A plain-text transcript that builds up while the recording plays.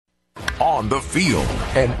on the field,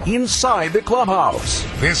 and inside the clubhouse.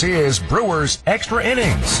 This is Brewers Extra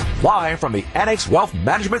Innings, live from the Innings Wealth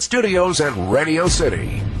Management Studios at Radio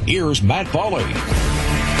City. Here's Matt Pauley.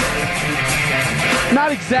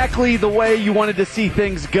 Not exactly the way you wanted to see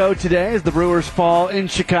things go today as the Brewers fall in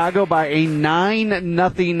Chicago by a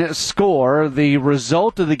 9-0 score. The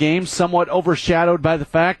result of the game somewhat overshadowed by the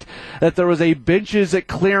fact that there was a benches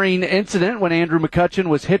clearing incident when Andrew McCutchen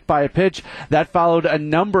was hit by a pitch. That followed a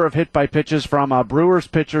number of hit by pitches from Brewers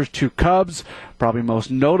pitchers to Cubs. Probably most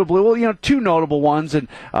notably, two notable ones, and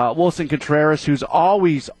Wilson Contreras, who's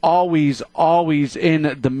always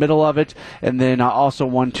in the middle of it, and then also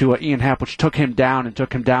one to Ian Happ, which took him down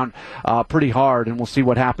pretty hard, and we'll see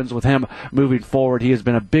what happens with him moving forward. He has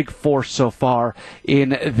been a big force so far in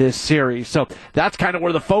this series. So that's kind of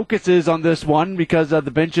where the focus is on this one, because the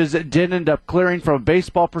benches did end up clearing from a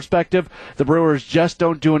baseball perspective. The Brewers just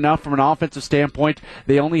don't do enough from an offensive standpoint.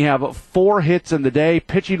 They only have 4 hits in the day.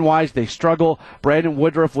 Pitching-wise, they struggle. Brandon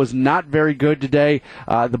Woodruff was not very good today.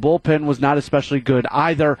 The bullpen was not especially good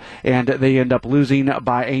either, and they end up losing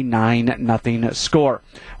by a 9-0 score.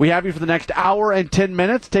 We have you for the next hour and 10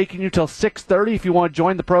 minutes, taking you till 6:30. If you want to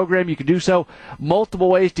join the program, you can do so. Multiple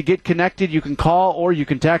ways to get connected. You can call or you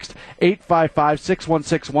can text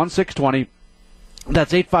 855-616-1620.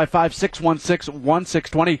 That's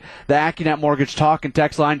 855-616-1620, the AccuNet Mortgage Talk and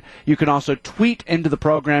Text line. You can also tweet into the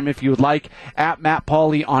program if you would like, at Matt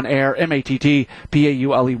Pauley on air, MattPauley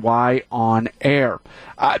on air.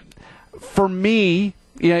 For me,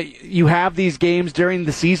 you have these games during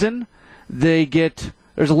the season. There's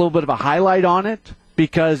a little bit of a highlight on it,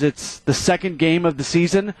 because it's the second game of the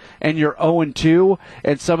season and you're 0-2,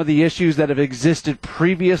 and some of the issues that have existed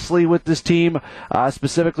previously with this team,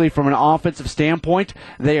 specifically from an offensive standpoint,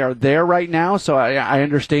 they are there right now. So I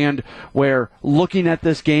understand where looking at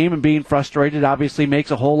this game and being frustrated obviously makes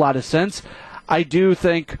a whole lot of sense. I do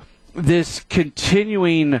think this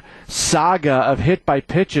continuing saga of hit by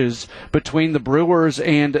pitches between the Brewers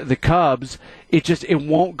and the Cubs, it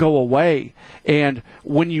won't go away. And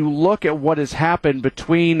when you look at what has happened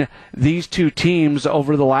between these two teams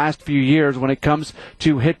over the last few years when it comes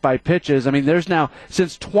to hit by pitches, I mean, there's now,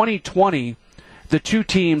 since 2020, the two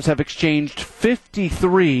teams have exchanged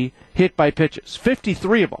 53 hit by pitches.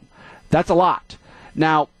 53 of them. That's a lot.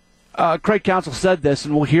 Now, Craig Counsell said this,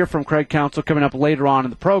 and we'll hear from Craig Counsell coming up later on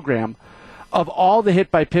in the program, of all the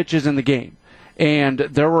hit by pitches in the game. And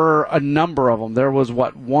there were a number of them. There was,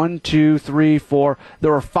 1, 2, 3, 4.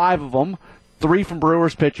 There were 5 of them, 3 from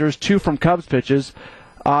Brewers pitchers, 2 from Cubs pitches.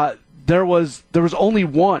 There was only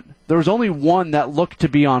one. There was only one that looked to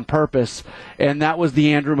be on purpose, and that was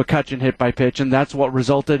the Andrew McCutchen hit by pitch, and that's what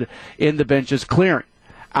resulted in the benches clearing.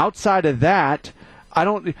 Outside of that,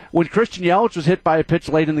 when Christian Yelich was hit by a pitch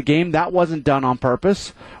late in the game, that wasn't done on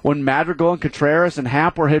purpose. When Madrigal and Contreras and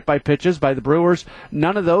Happ were hit by pitches by the Brewers,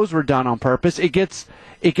 none of those were done on purpose. It gets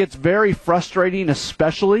very frustrating,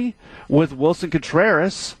 especially with Wilson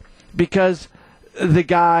Contreras, because the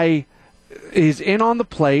guy is in on the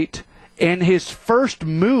plate, and his first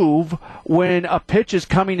move when a pitch is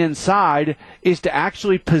coming inside is to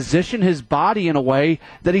actually position his body in a way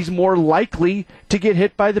that he's more likely to get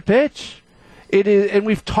hit by the pitch. It is, and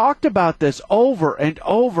we've talked about this over and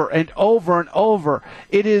over and over and over.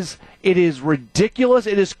 It is ridiculous.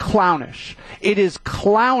 It is clownish. It is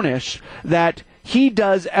clownish that he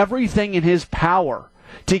does everything in his power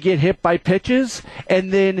to get hit by pitches,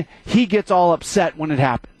 and then he gets all upset when it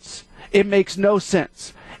happens. It makes no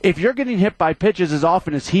sense. If you're getting hit by pitches as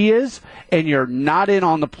often as he is, and you're not in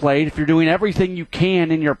on the plate, if you're doing everything you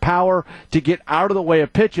can in your power to get out of the way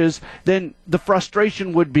of pitches, then the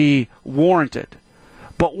frustration would be warranted.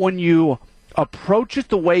 But when you approach it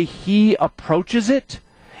the way he approaches it,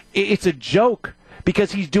 it's a joke,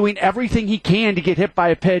 because he's doing everything he can to get hit by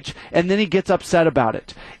a pitch, and then he gets upset about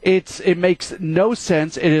it. It makes no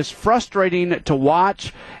sense. It is frustrating to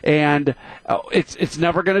watch, and it's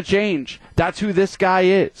never going to change. That's who this guy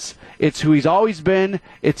is. It's who he's always been.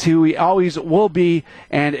 It's who he always will be,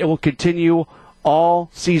 and it will continue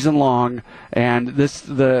all season long. And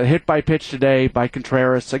the hit by pitch today by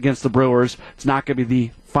Contreras against the Brewers, it's not going to be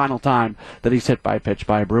the final time that he's hit by a pitch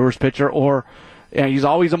by a Brewers pitcher, or he's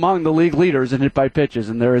always among the league leaders in hit by pitches,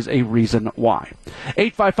 and there is a reason why.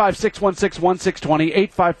 855-616-1620,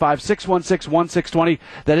 855-616-1620.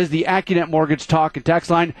 That is the AccuNet Mortgage Talk and Text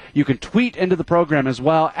line. You can tweet into the program as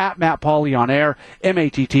well, at Matt Pauley on air,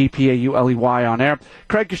 MattPauley on air.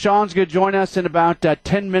 Craig Coshun's going to join us in about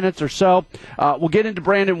 10 minutes or so. We'll get into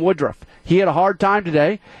Brandon Woodruff. He had a hard time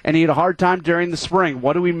today, and he had a hard time during the spring.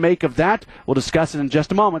 What do we make of that? We'll discuss it in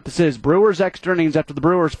just a moment. This is Brewers Extra Innings after the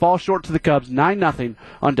Brewers fall short to the Cubs 9-0 9-0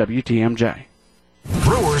 on WTMJ.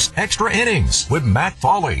 Brewers Extra Innings with Matt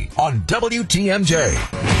Pauley on WTMJ.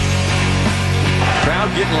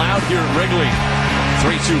 Crowd getting loud here at Wrigley.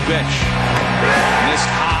 3-2 pitch.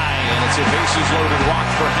 Missed high, and it's a bases loaded walk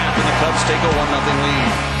for half, and the Cubs take a 1-0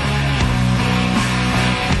 lead.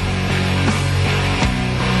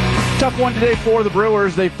 Tough one today for the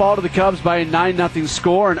Brewers. They fall to the Cubs by a 9-0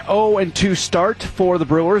 score, an 0-2 start for the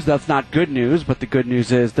Brewers. That's not good news, but the good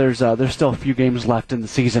news is there's still a few games left in the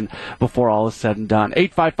season before all is said and done.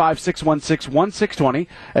 855-616-1620.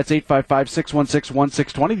 That's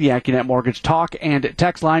 855-616-1620, the AccuNet Mortgage talk and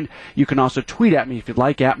text line. You can also tweet at me if you'd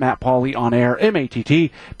like, at Matt Pauley on air,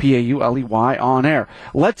 MattPauley on air.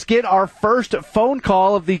 Let's get our first phone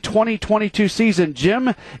call of the 2022 season.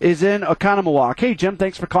 Jim is in Oconomowoc. Hey, Jim,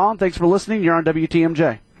 thanks for calling. Thanks for listening. You're on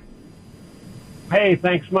WTMJ. Hey,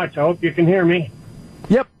 thanks much. I hope you can hear me.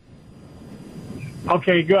 Yep.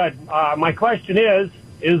 Okay, good. My question is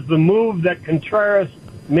the move that Contreras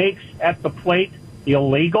makes at the plate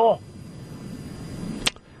illegal?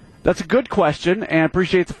 That's a good question, and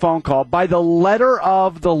appreciate the phone call. By the letter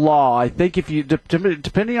of the law, I think if you,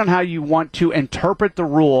 depending on how you want to interpret the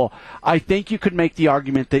rule, I think you could make the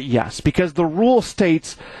argument that yes, because the rule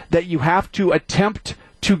states that you have to attempt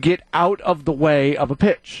to get out of the way of a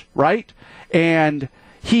pitch, right? And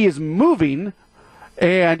he is moving,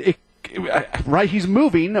 and he's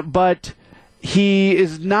moving, but he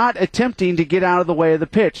is not attempting to get out of the way of the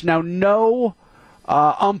pitch. Now, no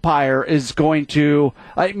umpire is going to,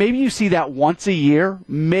 maybe you see that once a year,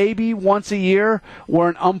 where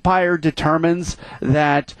an umpire determines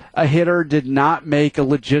that a hitter did not make a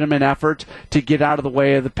legitimate effort to get out of the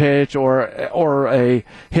way of the pitch, or a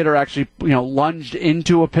hitter actually lunged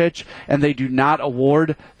into a pitch and they do not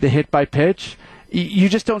award the hit by pitch. You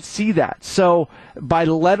just don't see that. So by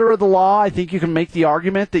the letter of the law, I think you can make the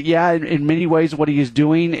argument that, yeah, in many ways what he is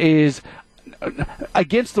doing is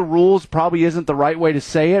against the rules. Probably isn't the right way to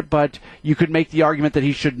say it, but you could make the argument that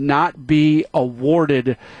he should not be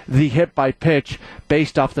awarded the hit by pitch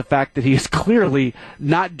based off the fact that he is clearly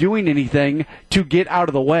not doing anything to get out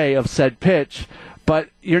of the way of said pitch. But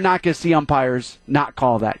you're not going to see umpires not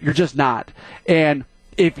call that. You're just not. And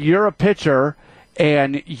if you're a pitcher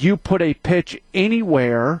and you put a pitch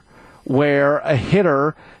anywhere where a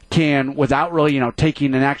hitter can, without really,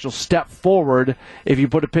 taking an actual step forward, if you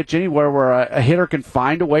put a pitch anywhere where a hitter can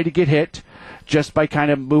find a way to get hit just by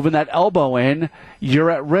kind of moving that elbow in,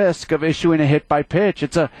 you're at risk of issuing a hit by pitch.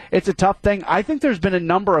 It's a tough thing. I think there's been a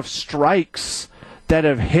number of strikes that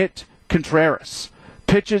have hit Contreras.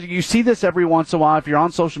 Pitches, you see this every once in a while. If you're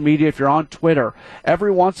on social media, if you're on Twitter,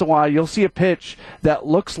 every once in a while you'll see a pitch that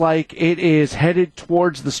looks like it is headed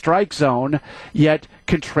towards the strike zone, yet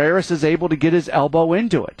Contreras is able to get his elbow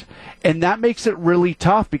into it. And that makes it really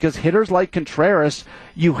tough because hitters like Contreras,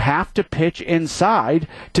 you have to pitch inside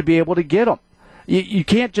to be able to get them. You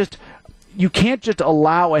can't just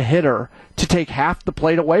allow a hitter to take half the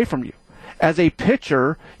plate away from you. As a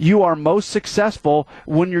pitcher, you are most successful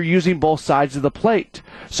when you're using both sides of the plate.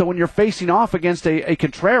 So when you're facing off against a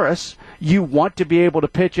Contreras, you want to be able to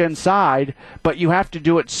pitch inside, but you have to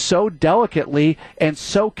do it so delicately and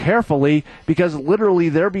so carefully because literally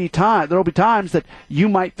there will be times that you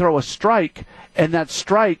might throw a strike, and that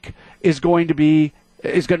strike is going to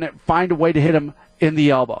find a way to hit him in the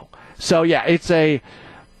elbow. So yeah, it's a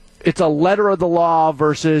letter of the law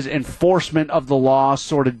versus enforcement of the law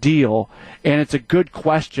sort of deal, and it's a good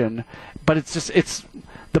question, but it's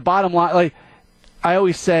the bottom line. Like I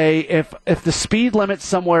always say, if the speed limit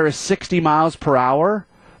somewhere is 60 miles per hour,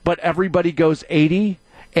 but everybody goes 80,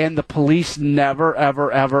 and the police never,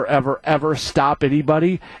 ever, ever, ever, ever stop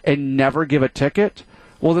anybody and never give a ticket,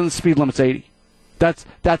 well, then the speed limit's 80.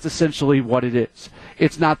 That's essentially what it is.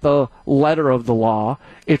 It's not the letter of the law.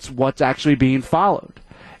 It's what's actually being followed.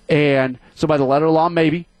 And so by the letter of the law,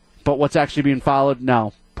 maybe, but what's actually being followed,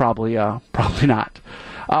 no, probably not.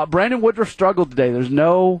 Brandon Woodruff struggled today.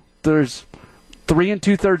 There's 3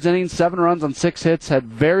 2/3 innings, 7 runs on 6 hits, had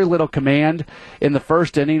very little command in the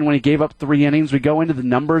first inning when he gave up 3 innings. We go into the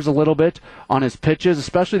numbers a little bit on his pitches,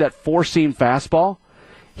 especially that 4-seam fastball.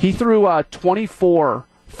 He threw 24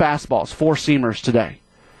 fastballs, 4-seamers today.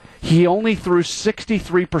 He only threw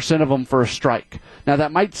 63% of them for a strike. Now,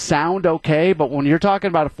 that might sound okay, but when you're talking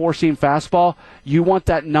about a 4-seam fastball, you want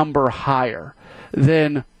that number higher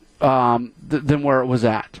than where it was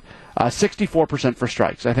at. 64% for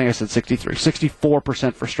strikes. I think I said 63.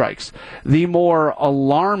 64% for strikes. The more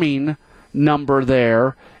alarming number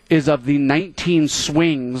there is of the 19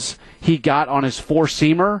 swings he got on his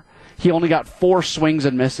 4-seamer, he only got 4 swings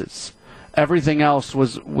and misses. Everything else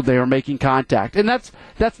was they were making contact. And that's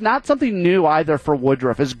not something new either for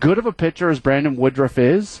Woodruff. As good of a pitcher as Brandon Woodruff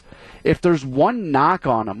is, if there's one knock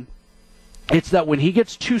on him, it's that when he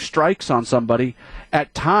gets 2 strikes on somebody,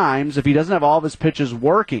 at times, if he doesn't have all of his pitches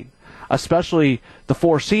working, especially the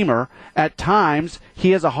four-seamer, at times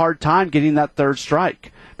he has a hard time getting that 3rd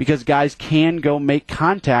strike because guys can go make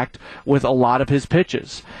contact with a lot of his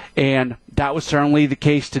pitches. And that was certainly the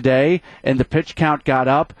case today, and the pitch count got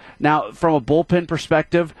up. Now, from a bullpen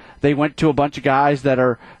perspective, they went to a bunch of guys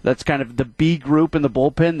that's kind of the B group in the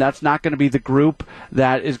bullpen. That's not going to be the group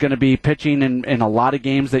that is going to be pitching in a lot of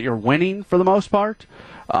games that you're winning for the most part.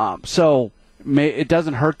 It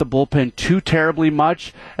doesn't hurt the bullpen too terribly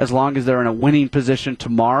much as long as they're in a winning position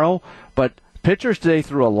tomorrow. But pitchers today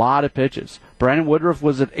threw a lot of pitches. Brandon Woodruff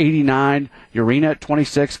was at 89, Urena at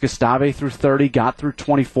 26, Gustave threw 30, Gott threw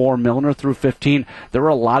 24, Milner threw 15. There were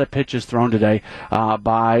a lot of pitches thrown today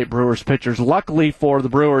by Brewers pitchers. Luckily for the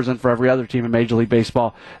Brewers and for every other team in Major League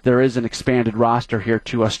Baseball, there is an expanded roster here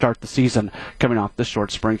to start the season coming off this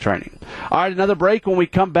short spring training. All right, another break. When we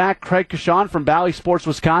come back, Craig Coshun from Valley Sports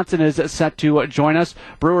Wisconsin is set to join us.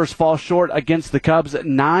 Brewers fall short against the Cubs,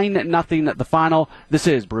 9-0 at the final. This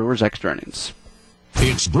is Brewers Extra Innings.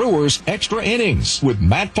 It's Brewers Extra Innings with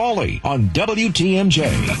Matt Pauley on WTMJ.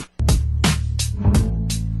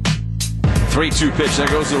 3-2 pitch. There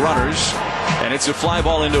goes the runners. And it's a fly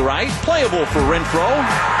ball into right. Playable for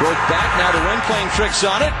Renfroe. Broke back. Now the wind playing tricks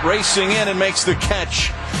on it. Racing in and makes the catch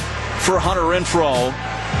for Hunter Renfroe.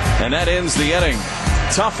 And that ends the inning.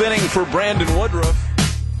 Tough inning for Brandon Woodruff.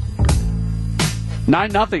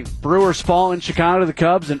 9-0. Brewers fall in Chicago to the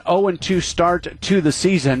Cubs, an 0-2 start to the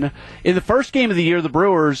season. In the first game of the year, the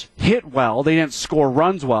Brewers hit well. They didn't score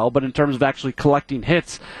runs well, but in terms of actually collecting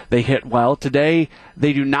hits, they hit well. Today,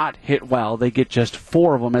 they do not hit well. They get just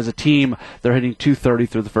 4 of them as a team. They're hitting .230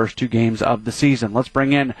 through the first 2 games of the season. Let's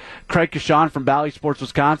bring in Craig Coshun from Valley Sports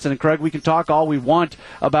Wisconsin. And Craig, we can talk all we want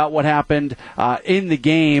about what happened in the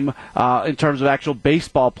game in terms of actual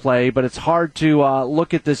baseball play, but it's hard to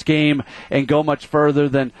look at this game and go much further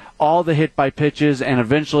than all the hit by pitches and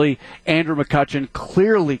eventually Andrew McCutchen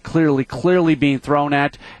clearly being thrown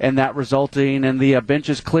at, and that resulting in the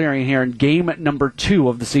benches clearing here in game number 2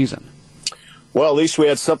 of the season. Well, at least we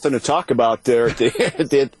had something to talk about there at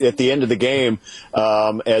the end of the game,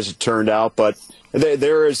 as it turned out. But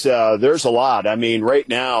there's a lot. I mean, right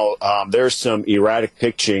now there's some erratic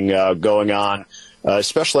pitching going on,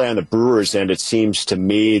 especially on the Brewers end. It seems to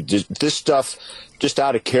me this stuff just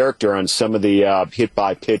out of character on some of the hit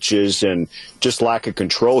by pitches and just lack of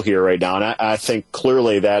control here right now. And I think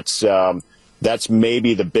clearly that's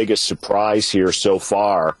maybe the biggest surprise here so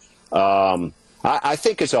far. I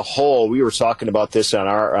think as a whole, we were talking about this on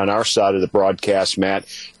our side of the broadcast, Matt.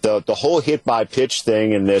 The whole hit by pitch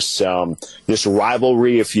thing and this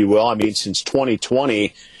rivalry, if you will. I mean, since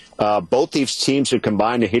 2020, both these teams have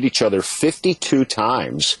combined to hit each other 52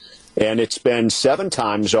 times, and it's been 7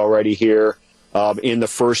 times already here in the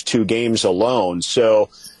first 2 games alone. So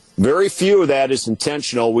very few of that is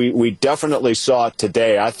intentional. We definitely saw it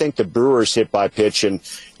today. I think the Brewers hit by pitch, and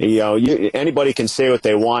anybody can say what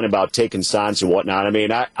they want about taking signs and whatnot. I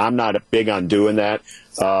mean, I'm not big on doing that,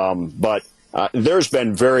 but there's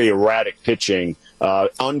been very erratic pitching,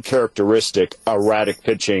 uncharacteristic erratic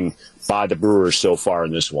pitching by the Brewers so far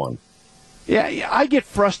in this one. Yeah, I get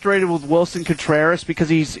frustrated with Wilson Contreras because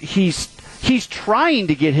he's trying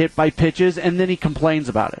to get hit by pitches and then he complains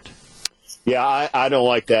about it. Yeah, I don't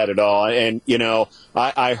like that at all. And,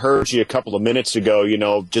 I heard you a couple of minutes ago,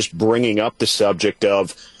 just bringing up the subject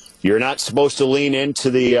of you're not supposed to lean into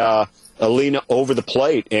the lean over the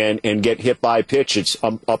plate and get hit by a pitch. It's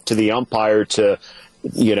up to the umpire to,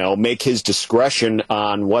 make his discretion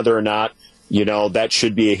on whether or not, that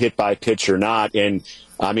should be a hit by pitch or not. And,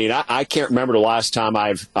 I mean, I can't remember the last time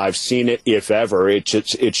I've seen it, if ever. It's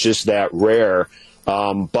just that rare.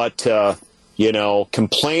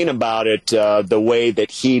 Complain about it the way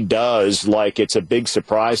that he does, like it's a big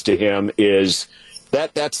surprise to him, is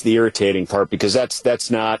that's the irritating part, because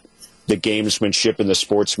that's not the gamesmanship and the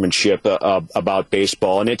sportsmanship about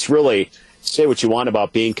baseball. And it's really, say what you want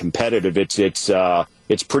about being competitive, it's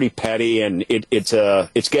pretty petty, and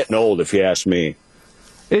it's getting old, if you ask me.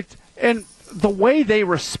 And the way they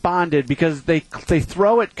responded, because they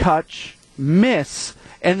throw at Kutch, miss,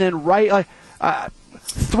 and then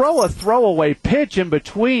throw a throwaway pitch in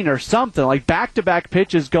between or something, like back-to-back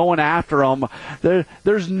pitches going after them.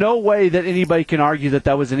 There's no way that anybody can argue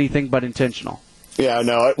that was anything but intentional. Yeah,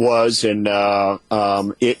 no, it was, and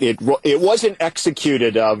it wasn't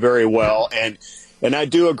executed very well, and I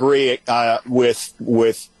do agree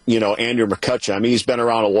with Andrew McCutcheon. I mean, he's been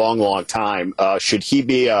around a long, long time. Should he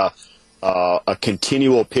be a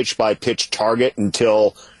continual pitch-by-pitch target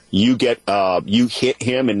until you hit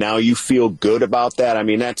him and now you feel good about that? I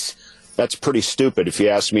mean, that's pretty stupid if you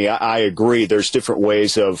ask me. I agree. There's different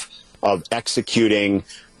ways of executing,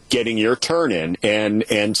 getting your turn in,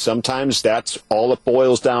 and sometimes that's all it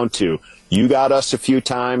boils down to. You got us a few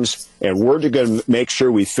times, and we're going to make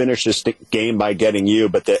sure we finish this game by getting you.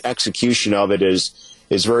 But the execution of it is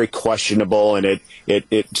very questionable, and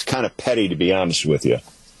it's kind of petty, to be honest with you.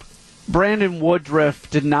 Brandon Woodruff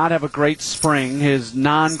did not have a great spring. His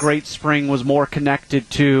non-great spring was more connected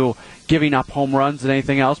to giving up home runs than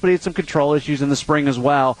anything else, but he had some control issues in the spring as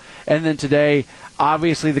well. And then today,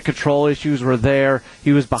 obviously the control issues were there.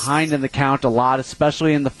 He was behind in the count a lot,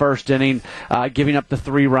 especially in the first inning, giving up the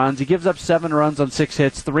 3 runs. He gives up 7 runs on 6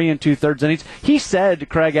 hits, 3 2/3 innings. He said,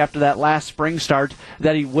 Craig, after that last spring start,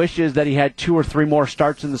 that he wishes that he had 2 or 3 more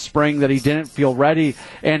starts in the spring, that he didn't feel ready.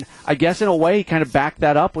 And I guess in a way he kind of backed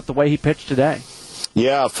that up with the way he pitched today.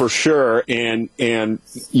 Yeah, for sure. And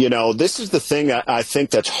this is the thing I think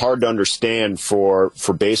that's hard to understand for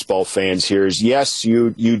baseball fans here is, yes,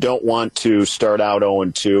 you don't want to start out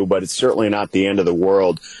 0-2, but it's certainly not the end of the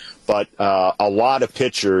world. But a lot of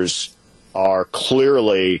pitchers are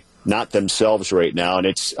clearly not themselves right now. And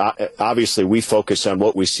it's obviously we focus on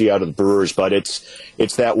what we see out of the Brewers, but it's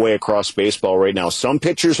that way across baseball right now. Some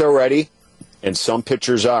pitchers are ready and some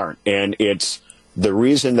pitchers aren't. And it's the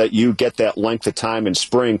reason that you get that length of time in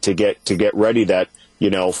spring to get ready, that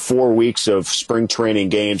 4 weeks of spring training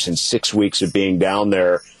games and 6 weeks of being down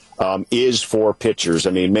there, is for pitchers.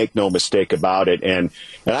 I mean, make no mistake about it. And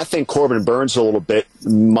I think Corbin Burns a little bit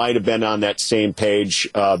might have been on that same page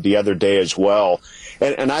the other day as well.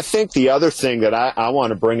 And I think the other thing that I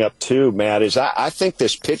want to bring up too, Matt, is I think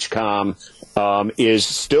this Pitchcom is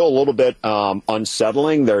still a little bit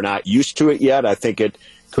unsettling. They're not used to it yet. I think it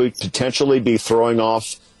could potentially be throwing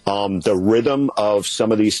off the rhythm of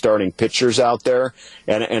some of these starting pitchers out there.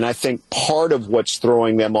 And I think part of what's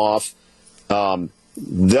throwing them off,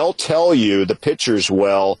 they'll tell you, the pitchers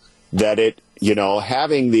will, that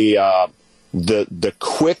having the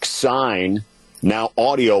quick sign now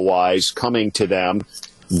audio-wise coming to them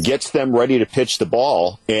gets them ready to pitch the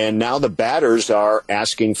ball. And now the batters are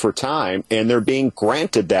asking for time, and they're being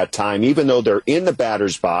granted that time, even though they're in the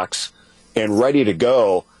batter's box and ready to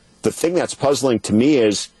go. The thing that's puzzling to me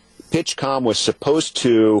is Pitchcom was supposed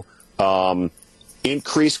to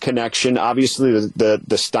increase connection. Obviously,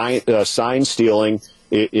 the sign stealing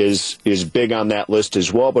is big on that list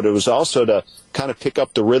as well, but it was also to kind of pick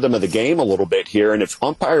up the rhythm of the game a little bit here. And if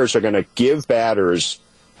umpires are going to give batters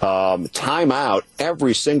time out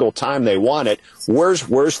every single time they want it, where's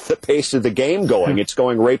the pace of the game going? It's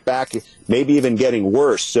going right back, maybe even getting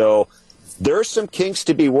worse. So there's some kinks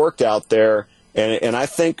to be worked out there, and I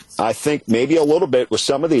think maybe a little bit with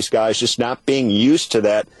some of these guys just not being used to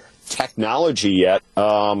that technology yet.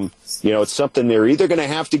 It's something they're either going to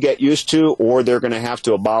have to get used to, or they're going to have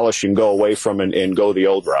to abolish and go away from and go the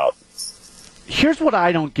old route. Here's what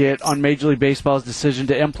I don't get on Major League Baseball's decision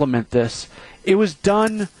to implement this. It was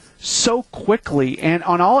done so quickly, and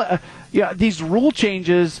on all these rule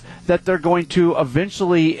changes that they're going to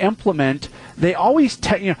eventually implement, they always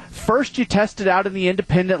first you test it out in the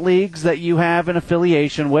independent leagues that you have an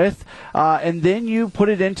affiliation with, and then you put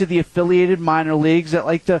it into the affiliated minor leagues at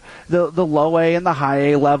like the low A and the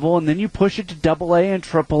high A level, and then you push it to Double A and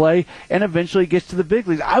Triple A, and eventually it gets to the big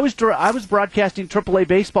leagues. I was broadcasting Triple A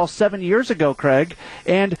baseball 7 years ago, Craig,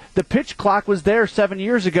 and the pitch clock was there 7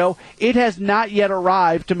 years ago. It has not yet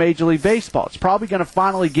arrived to Major League Baseball. It's probably going to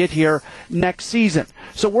finally get here next season.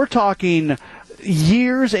 So we're talking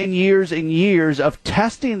years and years and years of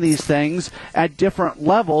testing these things at different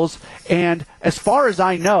levels. And as far as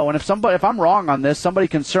I know, and if I'm wrong on this, somebody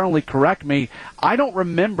can certainly correct me, I don't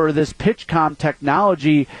remember this Pitchcom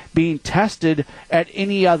technology being tested at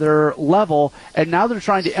any other level, and now they're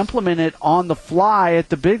trying to implement it on the fly at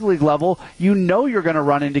the big league level. You're going to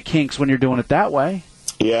run into kinks when you're doing it that way.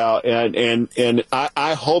 Yeah, and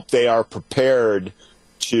I hope they are prepared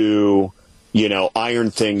to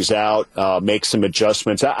iron things out, make some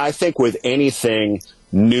adjustments. I think with anything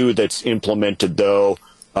new that's implemented, though,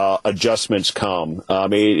 adjustments come. I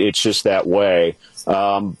mean, it's just that way.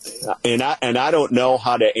 And I don't know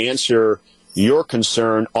how to answer your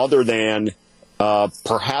concern other than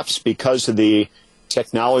perhaps because of the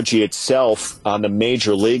technology itself on the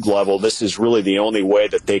major league level, this is really the only way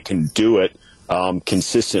that they can do it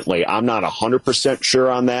consistently. I'm not 100%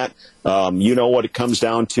 sure on that. What it comes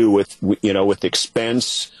down to with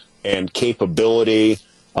expense and capability,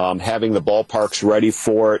 having the ballparks ready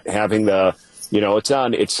for it, having the it's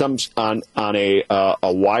on a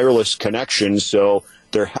wireless connection, so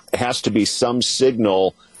there has to be some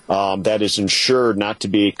signal that is ensured not to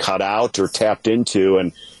be cut out or tapped into,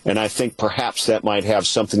 and I think perhaps that might have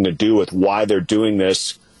something to do with why they're doing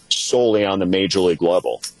this solely on the major league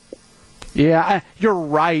level. Yeah, you're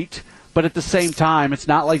right. But at the same time, it's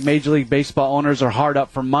not like Major League Baseball owners are hard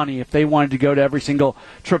up for money. If they wanted to go to every single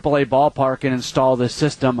AAA ballpark and install this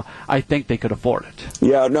system, I think they could afford it.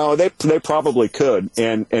 Yeah, no, they probably could.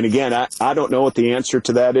 And again, I don't know what the answer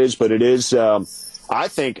to that is, but it is. I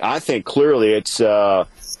think clearly it's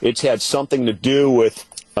had something to do with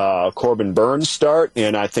Corbin Burns' start,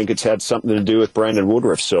 and I think it's had something to do with Brandon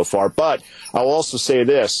Woodruff so far. But I'll also say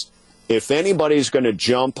this. If anybody's going to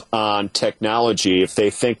jump on technology, if they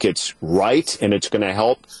think it's right and it's going to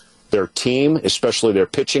help their team, especially their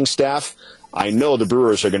pitching staff, I know the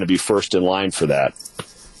Brewers are going to be first in line for that.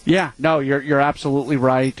 Yeah, no, you're absolutely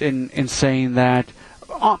right in saying that.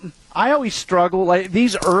 I always struggle, like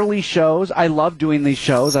these early shows, I love doing these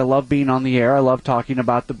shows, I love being on the air, I love talking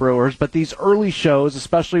about the Brewers, but these early shows,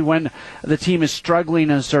 especially when the team is struggling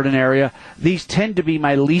in a certain area, these tend to be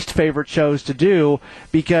my least favorite shows to do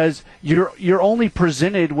because you're only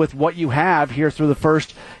presented with what you have here through the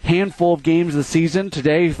first handful of games of the season.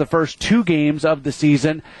 Today is the first 2 games of the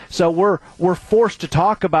season, so we're forced to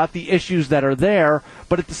talk about the issues that are there,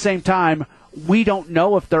 but at the same time, we don't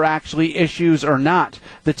know if they're actually issues or not.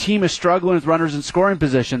 The team is struggling with runners in scoring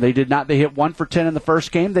position. They hit 1 for 10 in the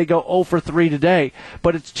first game. They go 0 for 3 today,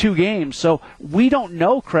 but it's 2 games. So we don't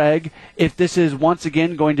know, Craig, if this is once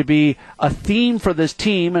again going to be a theme for this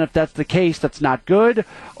team, and if that's the case, that's not good.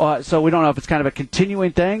 So we don't know if it's kind of a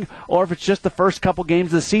continuing thing or if it's just the first couple games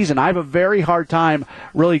of the season. I have a very hard time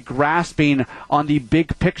really grasping on the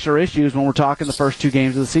big picture issues when we're talking the first 2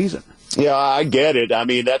 games of the season. Yeah, I get it. I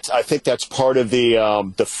mean, I think that's part of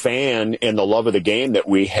the fan and the love of the game that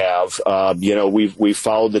we have. We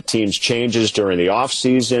followed the team's changes during the off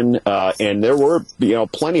season, and there were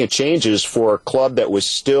plenty of changes for a club that was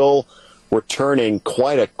still returning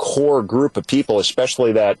quite a core group of people,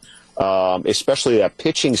 especially that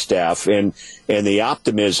pitching staff and the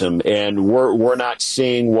optimism. And we're not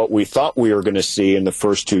seeing what we thought we were going to see in the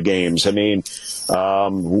first 2 games. I mean,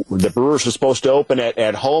 the Brewers were supposed to open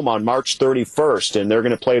at home on March 31st, and they're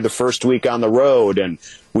going to play the first week on the road. And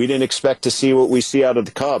we didn't expect to see what we see out of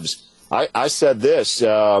the Cubs. I said this,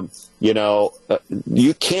 you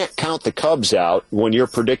can't count the Cubs out when you're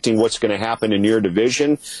predicting what's going to happen in your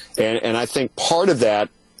division. And I think part of that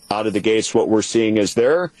out of the gates, what we're seeing is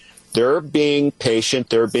they're being patient,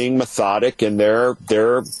 they're being methodic, and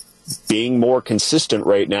they're being more consistent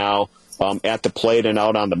right now at the plate and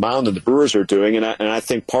out on the mound than the Brewers are doing. And I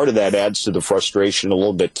think part of that adds to the frustration a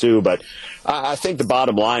little bit too. But I think the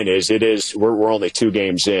bottom line is we're only 2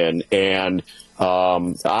 games in, and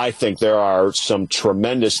I think there are some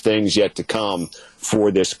tremendous things yet to come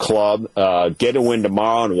for this club. Get a win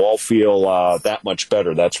tomorrow, and we'll all feel that much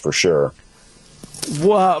better. That's for sure.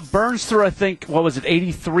 Burns threw, I think,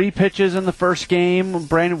 83 pitches in the first game.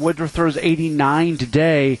 Brandon Woodruff throws 89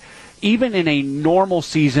 today. Even in a normal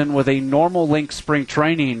season with a normal link spring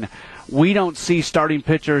training, we don't see starting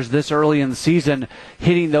pitchers this early in the season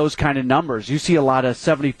hitting those kind of numbers. You see a lot of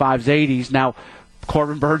 75s, 80s. Now,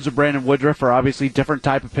 Corbin Burns and Brandon Woodruff are obviously different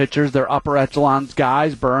type of pitchers. They're upper echelon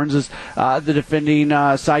guys. Burns is the defending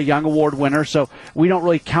Cy Young Award winner, so we don't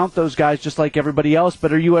really count those guys just like everybody else.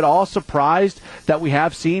 But are you at all surprised that we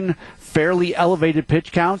have seen fairly elevated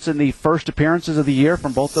pitch counts in the first appearances of the year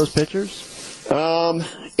from both those pitchers?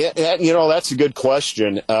 That's a good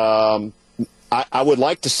question. I would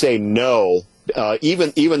like to say no,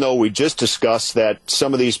 even though we just discussed that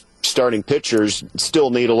some of these starting pitchers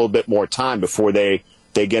still need a little bit more time before they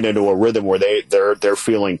get into a rhythm where they're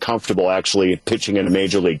feeling comfortable actually pitching in a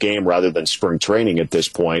major league game rather than spring training at this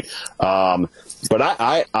point. But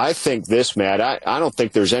I think this, Matt, I don't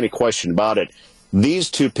think there's any question about it. These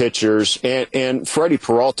 2 pitchers and Freddie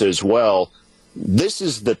Peralta as well, this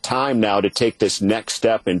is the time now to take this next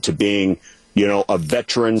step into being, a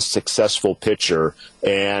veteran, successful pitcher.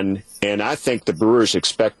 And I think the Brewers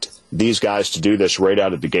expect these guys to do this right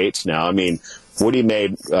out of the gates now. I mean, Woody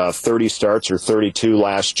made 30 starts or 32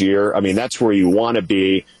 last year. I mean, that's where you want to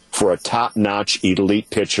be for a top-notch elite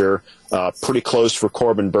pitcher. Pretty close for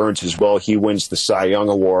Corbin Burns as well. He wins the Cy Young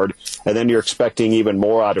Award. And then you're expecting even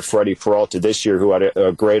more out of Freddie Peralta this year, who had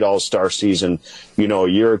a great all-star season, a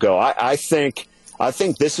year ago. I think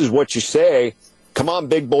this is what you say. Come on,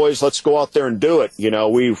 big boys, let's go out there and do it.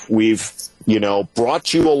 We've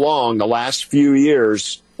brought you along the last few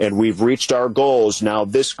years, and we've reached our goals. Now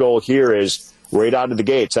this goal here is right out of the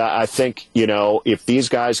gates. I think, if these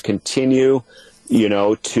guys continue,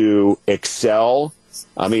 to excel,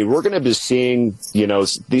 I mean, we're going to be seeing,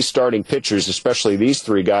 these starting pitchers, especially these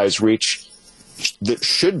three guys, reach that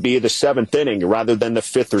should be the seventh inning rather than the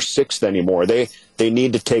fifth or sixth anymore. They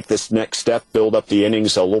need to take this next step, build up the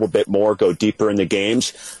innings a little bit more, go deeper in the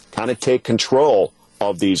games, kind of take control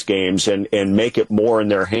of these games and make it more in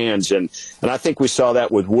their hands. And I think we saw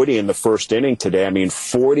that with Woody in the first inning today. I mean,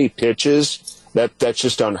 40 pitches, that's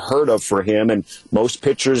just unheard of for him. And most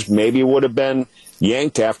pitchers maybe would have been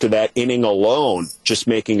yanked after that inning alone, just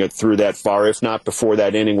making it through that far, if not before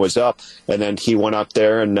that inning was up. And then he went up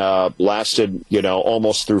there and lasted,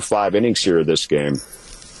 almost through 5 innings here this game.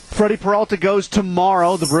 Freddie Peralta goes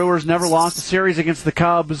tomorrow. The Brewers never lost a series against the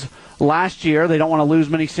Cubs last year. They don't want to lose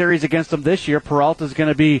many series against them this year. Peralta's going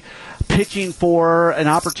to be pitching for an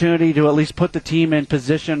opportunity to at least put the team in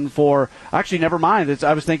position for... Actually, never mind.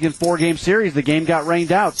 I was thinking 4-game series. The game got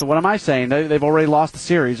rained out. So what am I saying? They've already lost the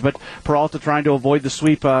series. But Peralta trying to avoid the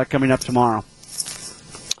sweep coming up tomorrow.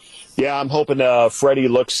 Yeah, I'm hoping Freddie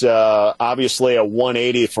looks obviously a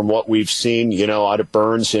 180 from what we've seen, out of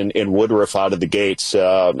Burns and Woodruff out of the gates.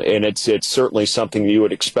 And it's certainly something you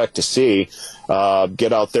would expect to see.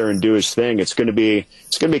 Get out there and do his thing. It's going to be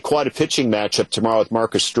quite a pitching matchup tomorrow with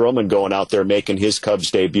Marcus Stroman going out there making his Cubs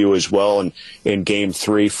debut as well in Game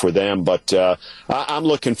 3 for them. But I'm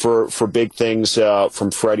looking for big things from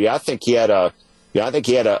Freddie. I think he had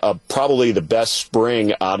probably the best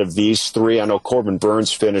spring out of these three. I know Corbin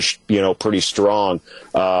Burns finished, pretty strong.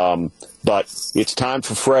 But it's time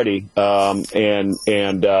for Freddie.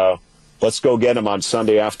 And let's go get him on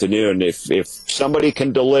Sunday afternoon. If somebody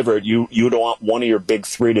can deliver it, you don't want one of your big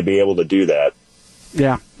three to be able to do that.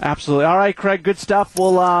 Yeah, absolutely. All right, Craig, good stuff.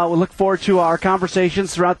 We'll look forward to our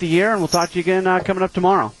conversations throughout the year, and we'll talk to you again coming up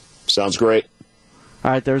tomorrow. Sounds great. All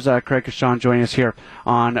right, there's Craig Coshun joining us here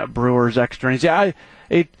on Brewers Extra Innings. Yeah,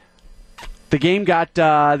 the game got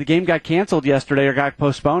canceled yesterday, or got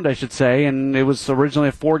postponed, I should say, and it was originally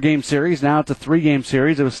a 4-game series. Now it's a 3-game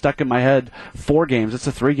series. It was stuck in my head 4 games. It's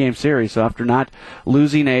a 3-game series. So after not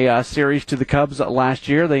losing a series to the Cubs last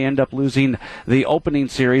year, they end up losing the opening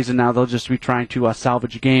series, and now they'll just be trying to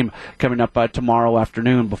salvage a game coming up tomorrow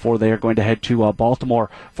afternoon before they are going to head to Baltimore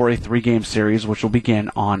for a 3-game series, which will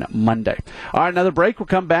begin on Monday. All right, another break. We'll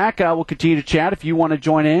come back. We'll continue to chat. If you want to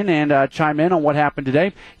join in and chime in on what happened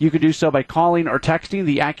today, you can do so by calling or texting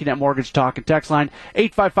the AccuNet Mortgage Talk and Text line,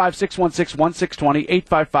 855-616-1620,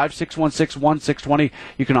 855-616-1620.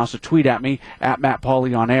 You can also tweet at me, at Matt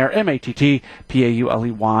Pauley on air, MattPauley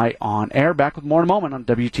on air. Back with more in a moment on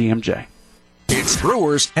WTMJ. It's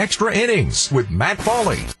Brewers Extra Innings with Matt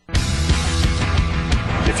Pauley.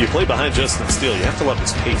 If you play behind Justin Steele, you have to love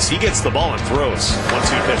his pace. He gets the ball and throws.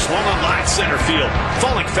 1-2 pitch, swung on line, center field.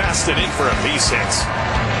 Falling fast and in for a base hit.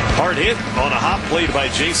 Hard hit on a hop played by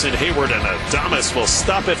Jason Hayward, and Adames will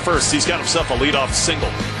stop it first. He's got himself a leadoff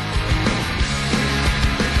single.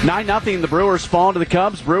 9-0, the Brewers fall to the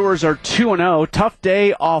Cubs. Brewers are 2-0. Tough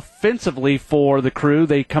day offensively for the Crew.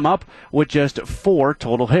 They come up with just 4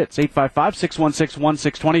 total hits.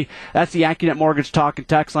 855-616-1620. That's the AccuNet Mortgage Talk and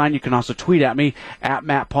Text line. You can also tweet at me, at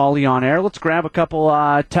Matt Pauley on air. Let's grab a couple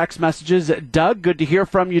text messages. Doug, good to hear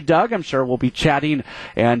from you, Doug. I'm sure we'll be chatting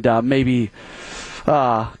and maybe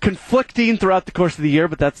conflicting throughout the course of the year,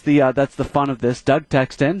 but that's the fun of this. Doug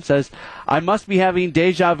texts in, says, I must be having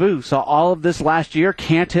deja vu. Saw all of this last year.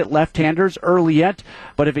 Can't hit left-handers early yet,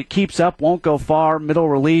 but if it keeps up, won't go far. Middle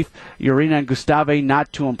relief, Urena and Gustave,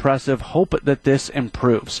 not too impressive. Hope that this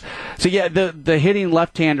improves. So yeah, the hitting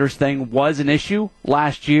left-handers thing was an issue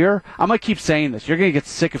last year. I'm going to keep saying this. You're going to get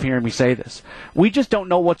sick of hearing me say this. We just don't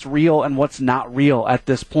know what's real and what's not real at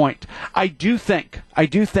this point. I do think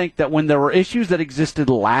that when there were issues that existed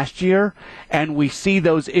last year and we see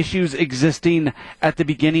those issues existing at the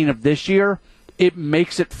beginning of this year, it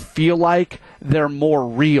makes it feel like they're more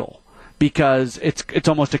real, because it's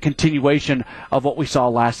almost a continuation of what we saw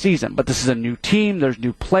last season. But this is a new team. There's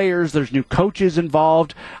new players. There's new coaches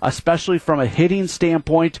involved, especially from a hitting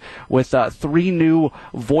standpoint, with 3 new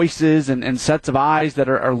voices and sets of eyes that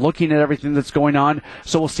are looking at everything that's going on.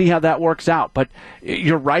 So we'll see how that works out. But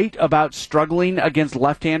you're right about struggling against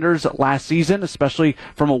left-handers last season, especially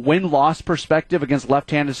from a win-loss perspective against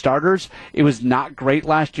left-handed starters. It was not great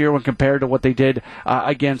last year when compared to what they did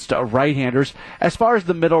against right-handers. As far as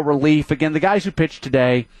the middle relief, again, the guys who pitched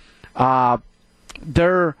today, that's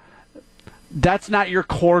not your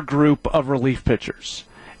core group of relief pitchers.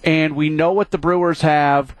 And we know what the Brewers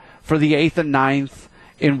have for the 8th and 9th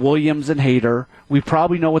in Williams and Hader. We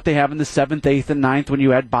probably know what they have in the 7th, 8th, and 9th when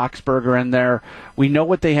you add Boxberger in there. We know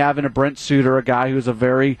what they have in a Brent Suter, a guy who's a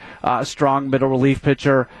very strong middle relief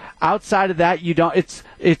pitcher. Outside of that, you don't.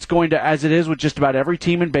 It's going to, as it is with just about every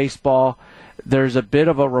team in baseball, there's a bit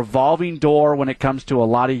of a revolving door when it comes to a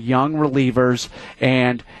lot of young relievers,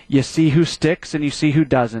 and you see who sticks and you see who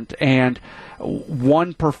doesn't. And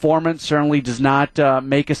one performance certainly does not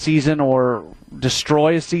make a season or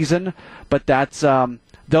destroy a season, but that's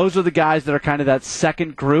those are the guys that are kind of that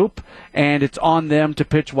second group, and it's on them to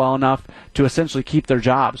pitch well enough to essentially keep their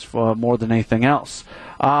jobs for more than anything else.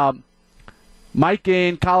 Mike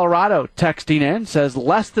in Colorado texting in says,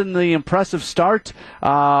 less than the impressive start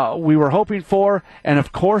we were hoping for, and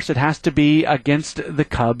of course it has to be against the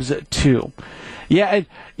Cubs too. Yeah, and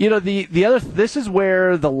the other, this is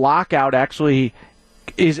where the lockout actually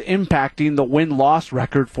is impacting the win-loss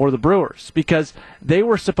record for the Brewers, because they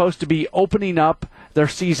were supposed to be opening up their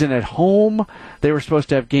season at home. They were supposed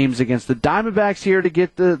to have games against the Diamondbacks here to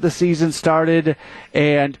get the season started,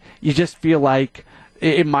 and you just feel like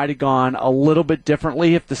it might have gone a little bit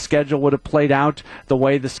differently if the schedule would have played out the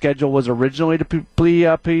way the schedule was originally to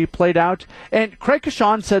be played out. And Craig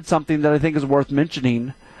Coshun said something that I think is worth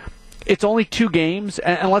mentioning. It's only 2 games,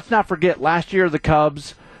 and let's not forget, last year the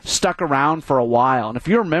Cubs stuck around for a while. And if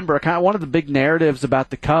you remember, kind of one of the big narratives about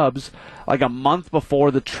the Cubs, like a month before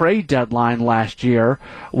the trade deadline last year,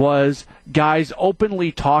 was guys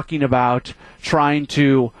openly talking about trying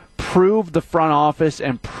to prove the front office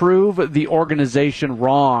and prove the organization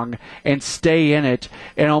wrong and stay in it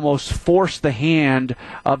and almost force the hand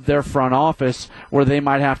of their front office where they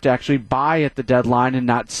might have to actually buy at the deadline and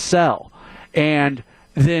not sell. And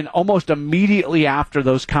then almost immediately after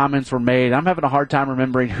those comments were made, I'm having a hard time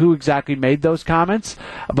remembering who exactly made those comments,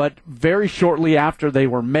 but very shortly after they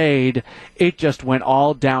were made, it just went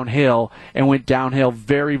all downhill and went downhill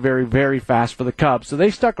very, very, very fast for the Cubs. So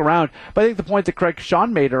they stuck around. But I think the point that Craig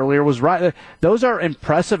Coshun made earlier was right. Those are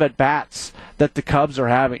impressive at-bats that the Cubs are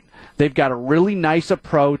having. They've got a really nice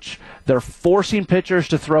approach. They're forcing pitchers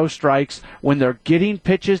to throw strikes. When they're getting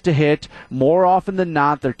pitches to hit, more often than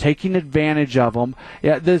not, they're taking advantage of them.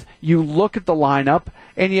 Yeah, you look at the lineup,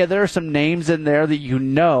 and yeah, there are some names in there that you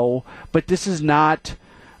know, but this is not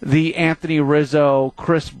the Anthony Rizzo,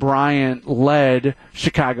 Chris Bryant-led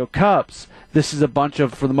Chicago Cubs. This is a bunch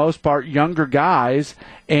of, for the most part, younger guys,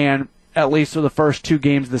 and at least for the first 2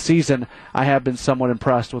 games of the season, I have been somewhat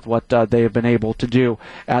impressed with what they have been able to do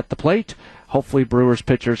at the plate. Hopefully Brewers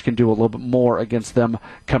pitchers can do a little bit more against them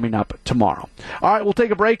coming up tomorrow. All right, we'll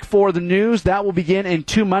take a break for the news. That will begin in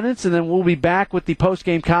 2 minutes, and then we'll be back with the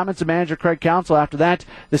post-game comments of manager Craig Counsell after that.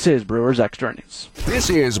 This is Brewers Extra Innings. This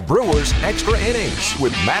is Brewers Extra Innings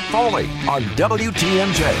with Matt Pauley on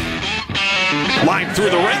WTMJ. Line through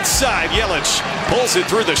the right side. Yelich pulls it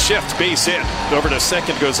through the shift. Base hit. Over to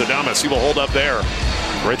second goes Adames. He will hold up there.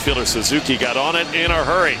 Right fielder Suzuki got on it in a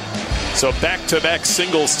hurry. So back-to-back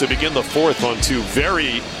singles to begin the 4th on 2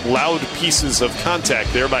 very loud pieces of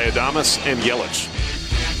contact there by Adames and Yelich.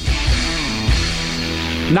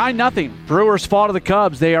 9-0. Brewers fall to the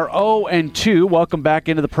Cubs. They are 0-2. Welcome back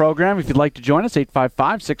into the program. If you'd like to join us,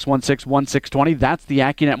 855-616-1620. That's the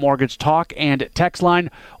AccuNet Mortgage talk and text line.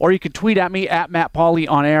 Or you can tweet at me at Matt Pauley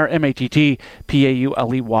on air,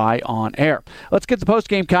 MattPauley on air. Let's get the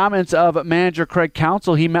post-game comments of manager Craig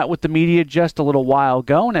Counsell. He met with the media just a little while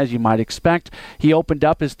ago, and as you might expect, he opened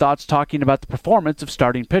up his thoughts talking about the performance of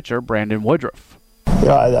starting pitcher Brandon Woodruff.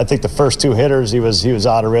 Yeah, I think the first 2 hitters he was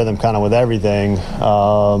out of rhythm kind of with everything,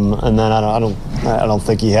 and then I don't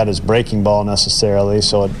think he had his breaking ball necessarily,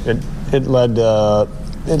 so it led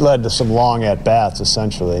to some long at bats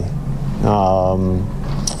essentially,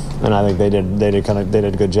 and I think they did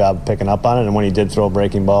a good job picking up on it. And when he did throw a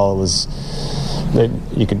breaking ball,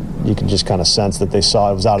 you could just kind of sense that they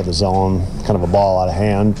saw it was out of the zone, kind of a ball out of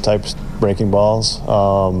hand type breaking balls.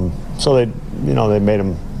 So they made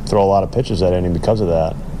him throw a lot of pitches at inning because of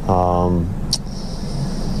that.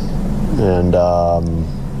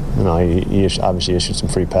 He obviously issued some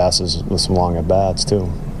free passes with some long at-bats,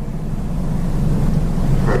 too.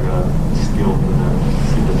 Craig, Steele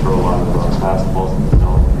seemed to throw a lot of fastballs and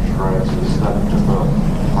strikes. Is that just a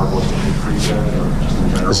hard look at there, or just in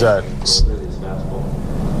general? Is that fastball?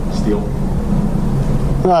 Steele?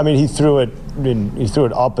 No, I mean, he threw it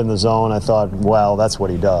up in the zone. I thought, well, that's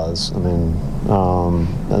what he does. I mean,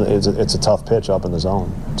 it's a tough pitch up in the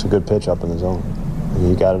zone. It's a good pitch up in the zone.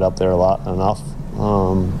 He got it up there enough,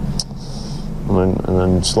 and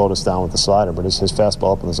then slowed us down with the slider. But his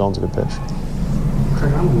fastball up in the zone is a good pitch.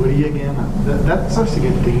 Craig, on Woody again? That starts to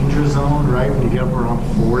get danger zone, right? When you get up around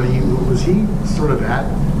 40, was he sort of at?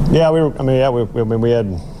 Yeah, we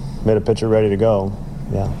had made a pitcher ready to go.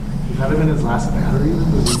 Yeah. Would that have been his last batter even?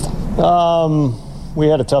 We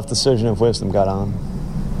had a tough decision if Wisdom got on.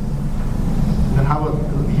 And then how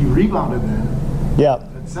about he rebounded then? Yeah.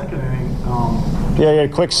 That second inning. He had a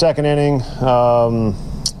quick second inning. I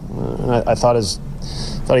thought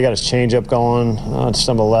he got his changeup going to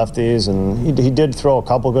some of the lefties, and he did throw a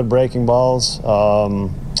couple good breaking balls,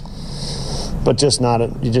 but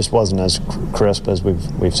he just wasn't as crisp as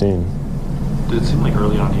we've seen. Did it seem like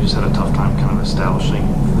early on you just had a tough time kind of establishing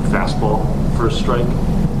the fastball first strike?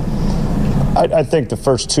 I think the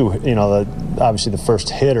first two, obviously the first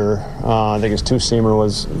hitter, I think his two-seamer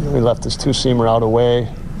we left his two-seamer out away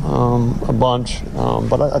a bunch,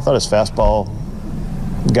 but I thought his fastball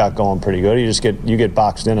got going pretty good. You get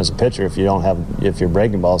boxed in as a pitcher if your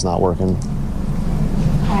breaking ball's not working.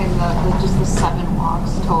 And just the 7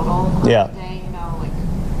 walks total. Yeah. Day,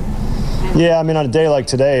 Yeah, I mean, on a day like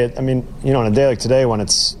today, when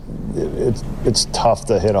it's tough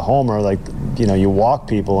to hit a homer, you walk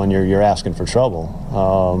people and you're asking for trouble.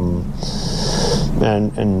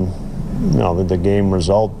 The game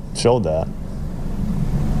result showed that.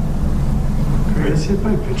 This hit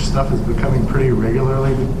by pitch stuff is becoming pretty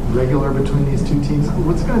regular between these two teams.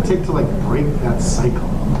 What's it going to take to break that cycle?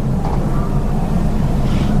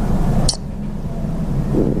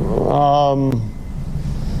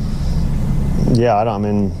 Yeah, I don't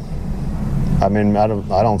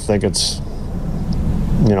think it's.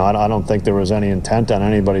 I don't think there was any intent on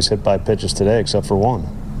anybody's hit by pitches today except for one,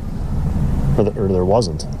 or there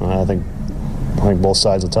wasn't. I think both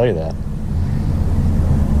sides will tell you that.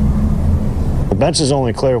 The bench is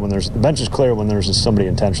clear when there's somebody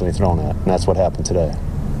intentionally thrown at, and that's what happened today.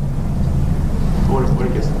 When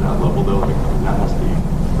it gets to that level, though, that must be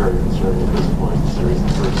very concerning at this point. Considering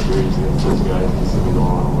the first series against those guys, this has been going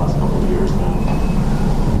on the last couple of years now.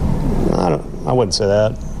 I wouldn't say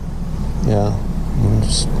that. Yeah,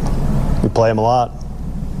 we play them a lot.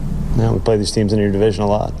 Yeah, we play these teams in your division a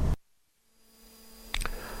lot.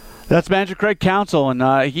 That's manager Craig Counsell, and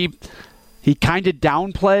he kind of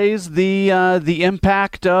downplays the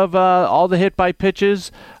impact of all the hit by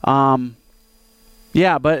pitches.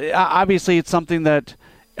 Yeah, but obviously it's something that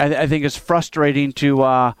I think is frustrating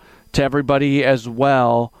to everybody as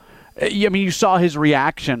well. I mean, you saw his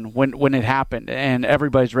reaction when it happened, and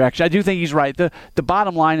everybody's reaction. I do think he's right. The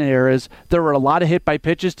bottom line there is there were a lot of hit by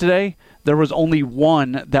pitches today. There was only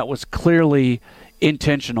one that was clearly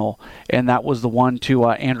intentional, and that was the one to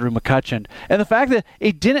Andrew McCutchen. And the fact that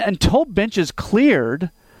it didn't until benches cleared.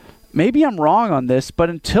 Maybe I'm wrong on this, but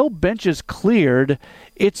until benches cleared,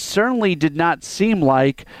 it certainly did not seem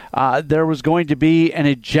like there was going to be an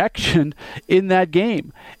ejection in that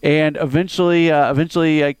game. And eventually,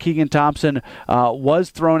 Keegan Thompson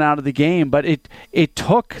was thrown out of the game, but it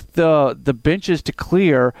took the benches to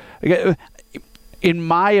clear. In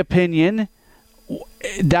my opinion,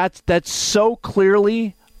 that's so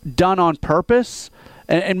clearly done on purpose,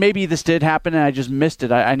 and maybe this did happen and I just missed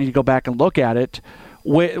it. I need to go back and look at it.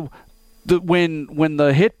 When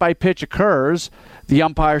the hit by pitch occurs, the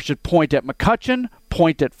umpire should point at McCutchen,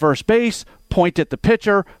 point at first base, point at the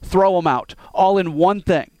pitcher, throw him out, all in one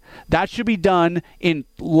thing. That should be done in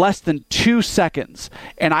less than 2 seconds,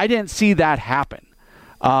 and I didn't see that happen.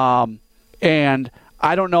 And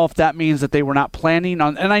I don't know if that means that they were not planning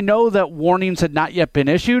on, and I know that warnings had not yet been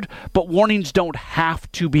issued, but warnings don't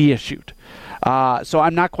have to be issued. So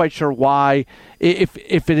I'm not quite sure why, if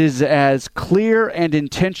it is as clear and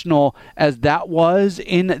intentional as that was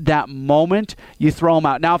in that moment, you throw him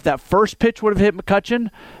out. Now, if that first pitch would have hit McCutchen,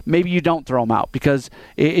 maybe you don't throw him out because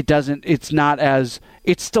it's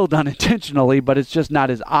still done intentionally, but it's just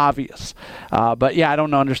not as obvious. But yeah, I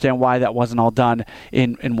don't understand why that wasn't all done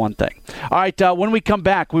in one thing. All right, when we come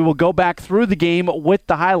back, we will go back through the game with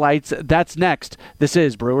the highlights. That's next. This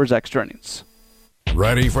is Brewers Extra Innings.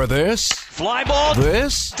 Ready for this? Fly ball.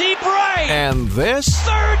 This? Deep right. And this?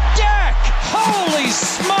 Third deck. Holy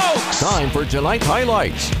smokes. Time for tonight's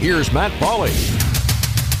highlights. Here's Matt Pauley.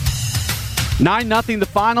 9-0 the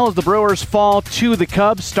final as the Brewers fall to the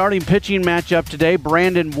Cubs. Starting pitching matchup today,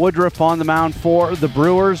 Brandon Woodruff on the mound for the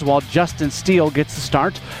Brewers, while Justin Steele gets the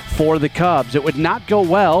start for the Cubs. It would not go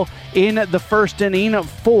well in the first inning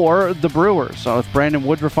for the Brewers. So with Brandon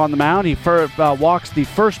Woodruff on the mound, he walks the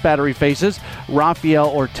first batter he faces, Rafael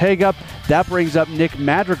Ortega. That brings up Nick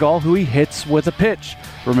Madrigal, who he hits with a pitch.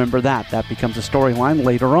 Remember that. That becomes a storyline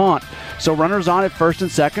later on. So runners on at first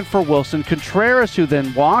and second for Wilson Contreras, who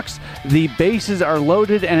then walks. The bases are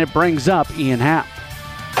loaded, and it brings up Ian Happ.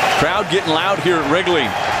 Crowd getting loud here at Wrigley.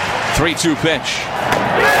 3-2 pitch.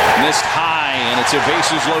 Missed high, and it's a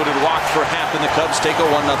bases-loaded walk for Happ, and the Cubs take a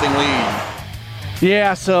 1-0 lead.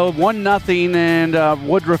 Yeah, so 1-0, and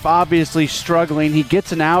Woodruff obviously struggling. He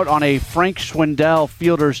gets an out on a Frank Schwindel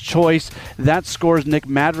fielder's choice. That scores Nick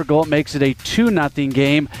Madrigal. It makes it a 2-0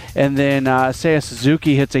 game. And then Seiya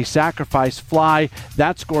Suzuki hits a sacrifice fly.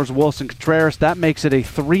 That scores Wilson Contreras. That makes it a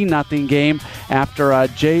 3-0 game after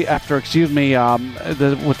with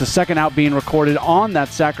the second out being recorded on that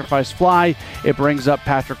sacrifice fly. It brings up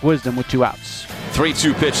Patrick Wisdom with 2 outs.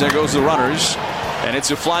 3-2 pitch. There goes the runners. And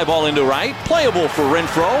it's a fly ball into right. Playable for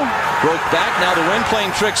Renfroe. Broke back. Now the wind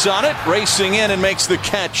playing tricks on it. Racing in and makes the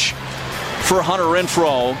catch for Hunter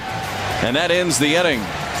Renfroe. And that ends the inning.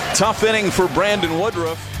 Tough inning for Brandon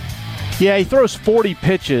Woodruff. Yeah, he throws 40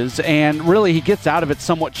 pitches, and really he gets out of it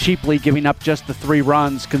somewhat cheaply, giving up just the 3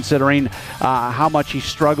 runs, considering how much he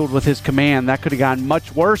struggled with his command. That could have gone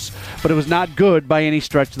much worse, but it was not good by any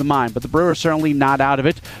stretch of the mind. But the Brewers certainly not out of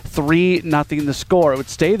it. 3-0 the score. It would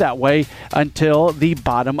stay that way until the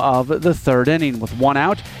bottom of the 3rd inning. With 1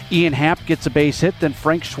 out, Ian Happ gets a base hit, then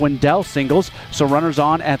Frank Schwindel singles, so runners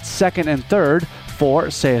on at 2nd and 3rd for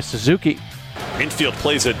Seiya Suzuki. Infield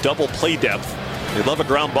plays a double play depth. They love a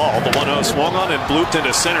ground ball. The 1-0 swung on and blooped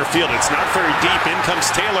into center field. It's not very deep. In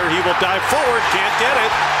comes Taylor. He will dive forward. Can't get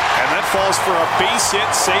it. And that falls for a base hit.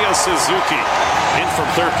 Seiya Suzuki. In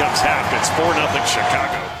from third comes Happ. It's 4-0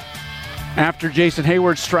 Chicago. After Jason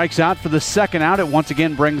Hayward strikes out for the 2nd out, it once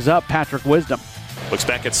again brings up Patrick Wisdom. Looks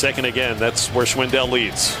back at second again. That's where Schwindel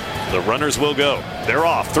leads. The runners will go. They're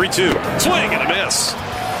off. 3-2. Swing and a miss.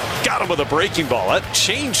 Got him with a breaking ball. That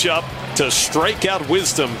change up to strike out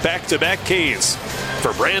Wisdom. Back-to-back Ks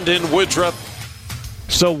for Brandon Woodruff.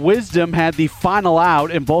 So Wisdom had the final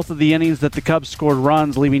out in both of the innings that the Cubs scored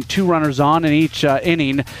runs, leaving 2 runners on in each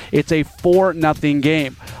inning. It's a 4-0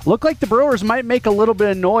 game. Looked like the Brewers might make a little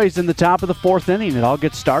bit of noise in the top of the 4th inning. It all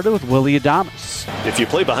gets started with Willie Adames. If you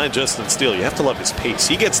play behind Justin Steele, you have to love his pace.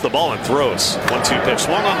 He gets the ball and throws. 1-2 pitch.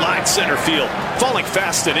 Swung on line, center field. Falling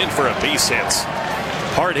fast and in for a base hit.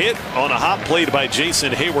 Hard hit on a hop played by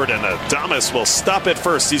Jason Hayward, and Adames will stop at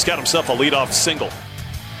first. He's got himself a leadoff single.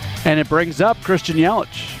 And it brings up Christian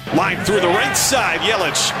Yelich. Line through the right side.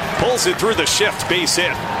 Yelich pulls it through the shift. Base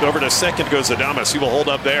hit. Over to second goes Adames. He will hold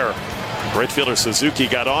up there. Right fielder Suzuki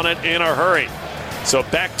got on it in a hurry. So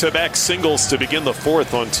back-to-back singles to begin the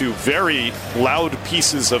 4th on 2 very loud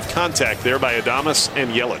pieces of contact there by Adames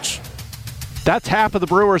and Yelich. That's half of the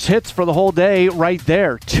Brewers' hits for the whole day right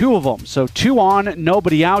there. 2 of them. So 2 on,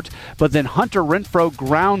 nobody out. But then Hunter Renfroe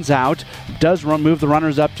grounds out. Does move the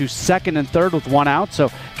runners up to 2nd and 3rd with 1 out.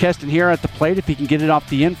 So Keston here at the plate, if he can get it off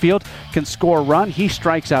the infield, can score a run. He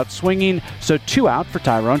strikes out swinging. So 2 out for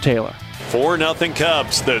Tyrone Taylor. 4-0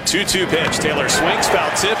 Cubs. The 2-2 pitch. Taylor swings,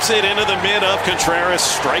 foul, tips it into the mid of Contreras.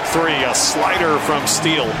 Strike 3. A slider from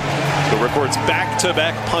Steele, who records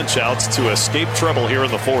back-to-back punch-outs to escape trouble here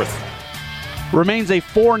in the 4th. Remains a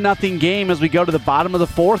 4-0 game as we go to the bottom of the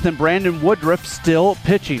 4th, and Brandon Woodruff still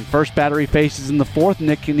pitching. First batter he faces in the 4th,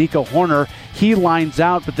 Nico Horner. He lines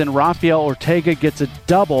out, but then Rafael Ortega gets a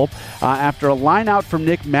double. After a line out from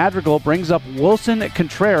Nick Madrigal, brings up Wilson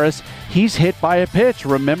Contreras. He's hit by a pitch.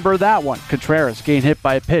 Remember that one. Contreras getting hit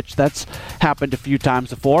by a pitch. That's happened a few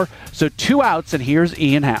times before. So 2 outs, and here's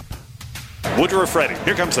Ian Happ. Woodruff ready.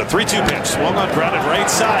 Here comes the 3-2 pitch. Swung on grounded right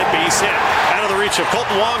side. Base hit. Out of the reach of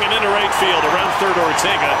Colton Wong and into right field. Around third,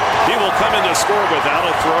 Ortega. He will come in to score without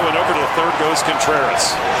a throw, and over to third goes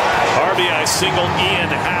Contreras. RBI single Ian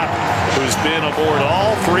Happ, who's been aboard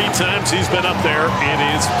all 3 times he's been up there. It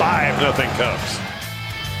is 5-0 Cubs.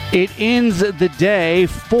 It ends the day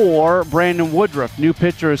for Brandon Woodruff. New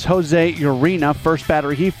pitcher is Jose Urena. First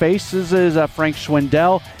batter he faces is Frank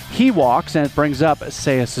Schwindel. He walks, and it brings up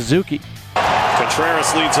Seiya Suzuki.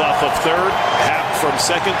 Contreras leads off of third. Happ from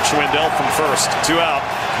second. Schwindel from first. 2 out.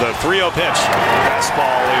 The 3-0 pitch.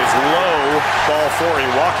 Fastball is low. Ball 4. He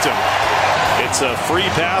walked him. It's a free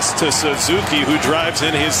pass to Suzuki, who drives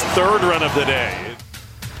in his 3rd run of the day.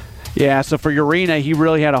 Yeah, so for Urena, he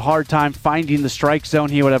really had a hard time finding the strike zone.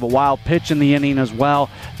 He would have a wild pitch in the inning as well.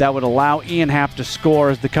 That would allow Ian Happ to score,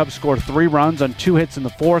 as the Cubs scored 3 runs on 2 hits in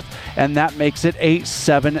the 4th, and that makes it a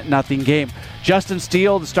 7-0 game. Justin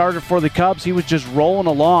Steele, the starter for the Cubs, he was just rolling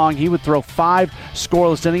along. He would throw 5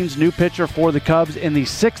 scoreless innings. New pitcher for the Cubs in the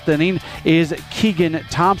 6th inning is Keegan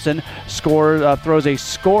Thompson. Throws a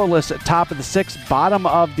scoreless top of the 6th, bottom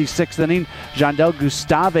of the 6th inning. Jandel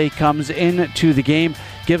Gustave comes into the game,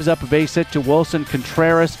 gives up a base hit to Wilson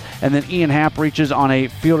Contreras, and then Ian Happ reaches on a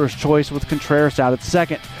fielder's choice with Contreras out at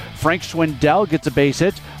second. Frank Schwindel gets a base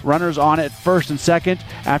hit. Runners on at first and second.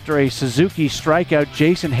 After a Suzuki strikeout,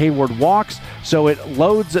 Jason Hayward walks, so it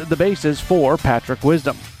loads the bases for Patrick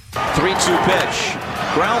Wisdom. 3-2 pitch.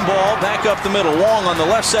 Ground ball back up the middle. Wong on the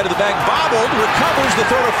left side of the bag. Bobbled. Recovers. The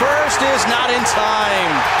throw to first is not in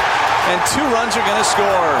time. And 2 runs are going to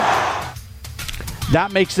score.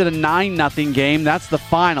 That makes it a 9-0 game. That's the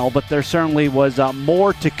final, but there certainly was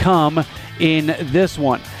more to come in this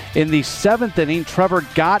one. In the 7th inning, Trevor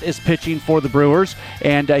Gott is pitching for the Brewers,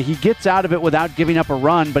 and he gets out of it without giving up a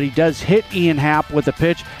run, but he does hit Ian Happ with a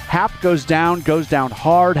pitch. Happ goes down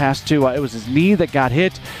hard, it was his knee that got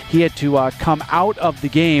hit. He had to come out of the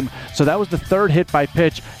game, so that was the 3rd hit by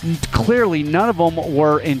pitch. Clearly, none of them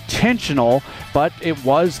were intentional, but it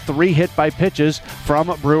was 3 hit by pitches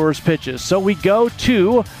from Brewers pitches. So we go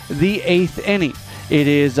to the 8th inning. It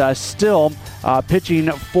is still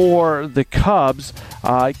pitching for the Cubs.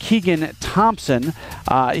 Keegan Thompson,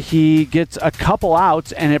 he gets a couple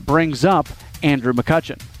outs, and it brings up Andrew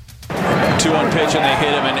McCutchen. 2-1 pitch, and they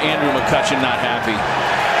hit him, and Andrew McCutchen not happy.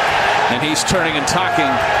 And he's turning and talking.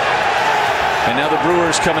 And now the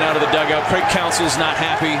Brewers coming out of the dugout. Craig Counsell's not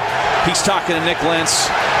happy. He's talking to Nick Lentz.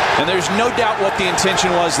 And there's no doubt what the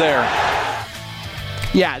intention was there.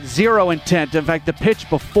 Yeah, 0 intent. In fact, the pitch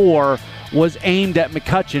before was aimed at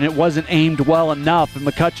McCutchen. It wasn't aimed well enough, and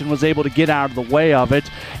McCutchen was able to get out of the way of it.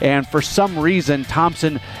 And for some reason,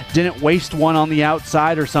 Thompson didn't waste one on the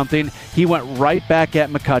outside or something. He went right back at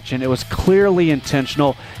McCutchen. It was clearly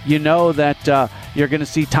intentional. You know that you're going to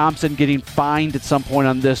see Thompson getting fined at some point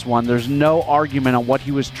on this one. There's no argument on what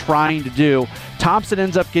he was trying to do. Thompson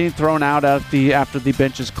ends up getting thrown out after the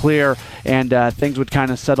bench is clear, and things would kind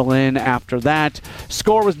of settle in after that.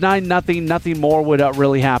 Score was 9-0. Nothing more would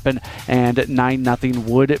really happen, and 9-0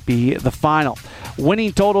 would be the final.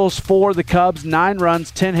 Winning totals for the Cubs: 9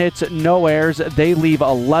 runs, 10 hits, no errors. They leave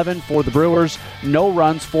 11 for the Brewers. No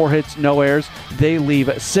runs, 4 hits, no errors. They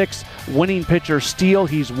leave 6. Winning pitcher Steele,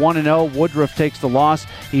 he's 1-0. Woodruff takes the loss.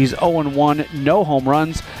 He's 0-1, no home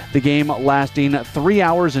runs. The game lasting 3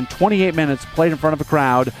 hours and 28 minutes, played in front of a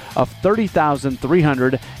crowd of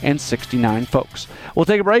 30,369 folks. We'll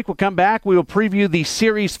take a break. We'll come back. We will preview the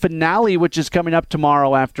series finale, which is coming up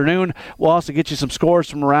tomorrow afternoon. We'll also get you some scores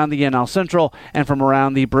from around the NL Central and from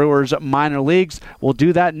around the Brewers minor leagues. We'll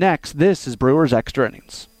do that next. This is Brewers Extra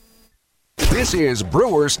Innings. This is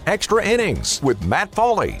Brewers Extra Innings with Matt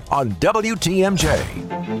Pauley on WTMJ.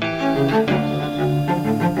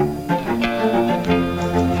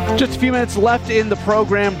 Just a few minutes left in the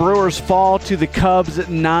program. Brewers fall to the Cubs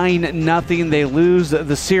 9-0. They lose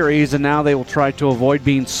the series, and now they will try to avoid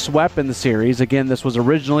being swept in the series. Again, this was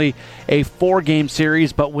originally a 4-game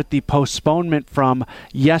series, but with the postponement from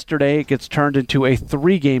yesterday, it gets turned into a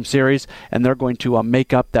 3-game series, and they're going to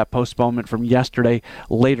make up that postponement from yesterday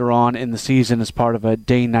later on in the season as part of a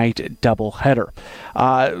day-night doubleheader.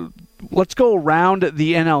 Let's go around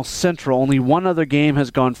the NL Central. Only one other game has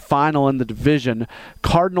gone final in the division.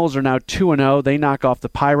 Cardinals are now 2-0. They knock off the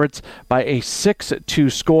Pirates by a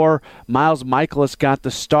 6-2 score. Miles Michaelis got the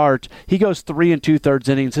start. He goes 3 2/3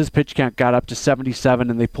 innings. His pitch count got up to 77,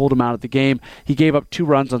 and they pulled him out of the game. He gave up 2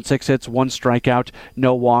 runs on 6 hits, 1 strikeout,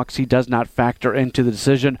 no walks. He does not factor into the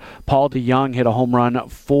decision. Paul DeYoung hit a home run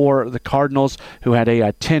for the Cardinals, who had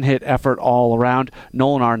a 10-hit effort all around.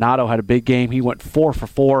 Nolan Arenado had a big game. He went 4 for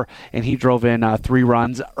 4. And he drove in 3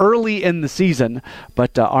 runs early in the season,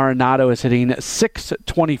 but Arenado is hitting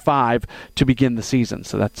 .625 to begin the season,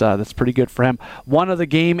 so that's pretty good for him. One other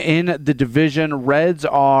game in the division: Reds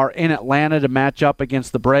are in Atlanta to match up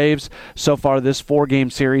against the Braves. So far, this 4-game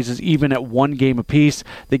series is even at 1 game apiece.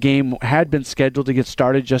 The game had been scheduled to get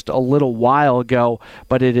started just a little while ago,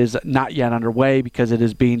 but it is not yet underway because it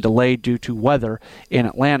is being delayed due to weather in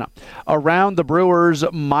Atlanta. Around the Brewers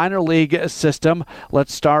minor league system,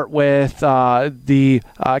 let's start with the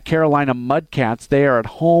Carolina Mudcats. They are at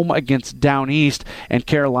home against Down East, and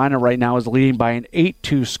Carolina right now is leading by an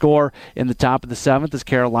 8-2 score in the top of the 7th as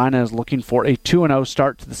Carolina is looking for a 2-0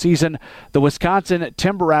 start to the season. The Wisconsin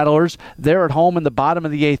Timber Rattlers, they're at home in the bottom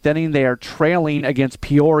of the 8th inning. They are trailing against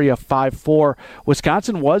Peoria 5-4.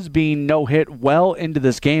 Wisconsin was being no-hit well into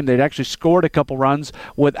this game. They'd actually scored a couple runs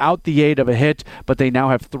without the aid of a hit, but they now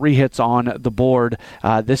have 3 hits on the board.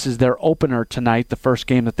 This is their opener tonight, the first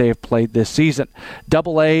game that they have played this season.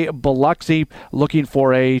 Double-A Biloxi looking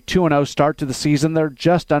for a 2-0 start to the season. They're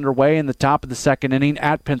just underway in the top of the second inning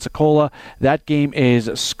at Pensacola. That game is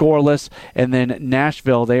scoreless. And then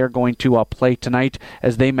Nashville, they are going to play tonight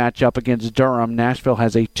as they match up against Durham. Nashville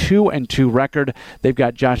has a 2-2 record. They've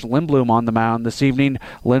got Josh Lindblom on the mound this evening.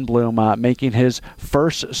 Lindblom making his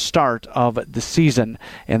first start of the season.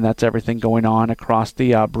 And that's everything going on across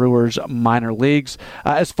the Brewers minor leagues.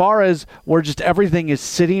 As far as where just everything is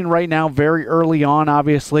sitting right now, very early on,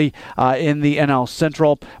 obviously, in the NL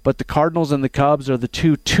Central. But the Cardinals and the Cubs are the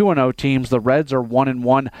two 2-0 teams. The Reds are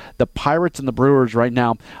 1-1. The Pirates and the Brewers right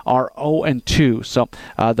now are 0-2. So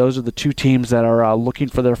those are the two teams that are looking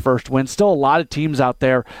for their first win. Still a lot of teams out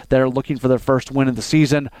there that are looking for their first win of the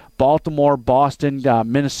season. Baltimore, Boston,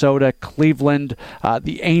 Minnesota, Cleveland,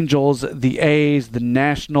 the Angels, the A's, the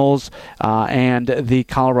Nationals, and the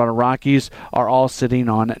Colorado Rockies are all sitting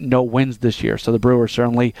on no wins this year. So the Brewers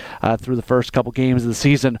certainly, through the first couple games of the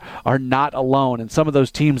season, are not alone. And some of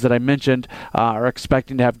those teams that I mentioned are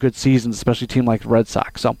expecting to have good seasons, especially a team like the Red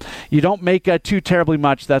Sox. So you don't make too terribly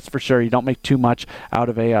much, that's for sure. You don't make too much out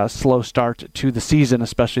of a slow start to the season,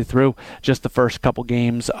 especially through just the first couple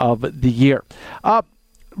games of the year.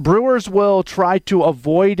 Brewers will try to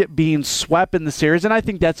avoid being swept in the series, and I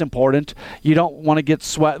think that's important. You don't want to get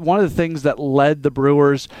swept. One of the things that led the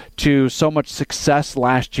Brewers to so much success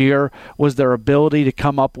last year was their ability to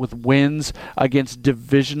come up with wins against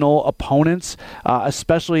divisional opponents,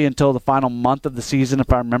 especially until the final month of the season,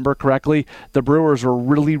 if I remember correctly. The Brewers were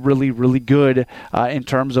really, really, really good in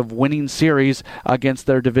terms of winning series against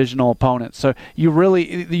their divisional opponents. So you've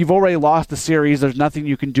already lost the series. There's nothing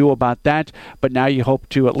you can do about that, but now you hope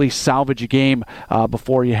to at least salvage a game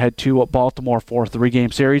before you head to Baltimore for a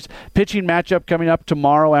 3-game series. Pitching matchup coming up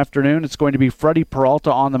tomorrow afternoon. It's going to be Freddie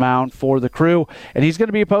Peralta on the mound for the Crew, and he's going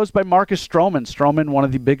to be opposed by Marcus Stroman. Stroman, one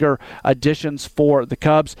of the bigger additions for the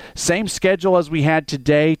Cubs. Same schedule as we had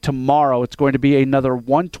today. Tomorrow, it's going to be another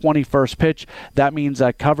 1:20 first pitch. That means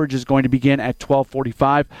coverage is going to begin at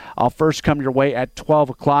 12:45. I'll first come your way at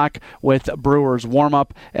 12 o'clock with Brewers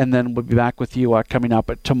warm-up, and then we'll be back with you coming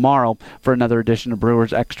up tomorrow for another edition of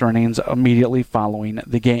Brewers Extra Innings immediately following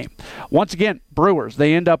the game. Once again, Brewers,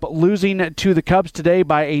 they end up losing to the Cubs today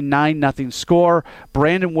by a 9-0 score.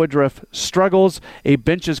 Brandon Woodruff struggles. A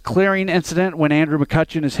benches clearing incident when Andrew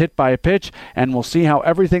McCutchen is hit by a pitch, and we'll see how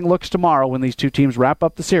everything looks tomorrow when these two teams wrap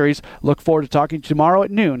up the series. Look forward to talking tomorrow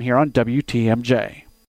at noon here on WTMJ.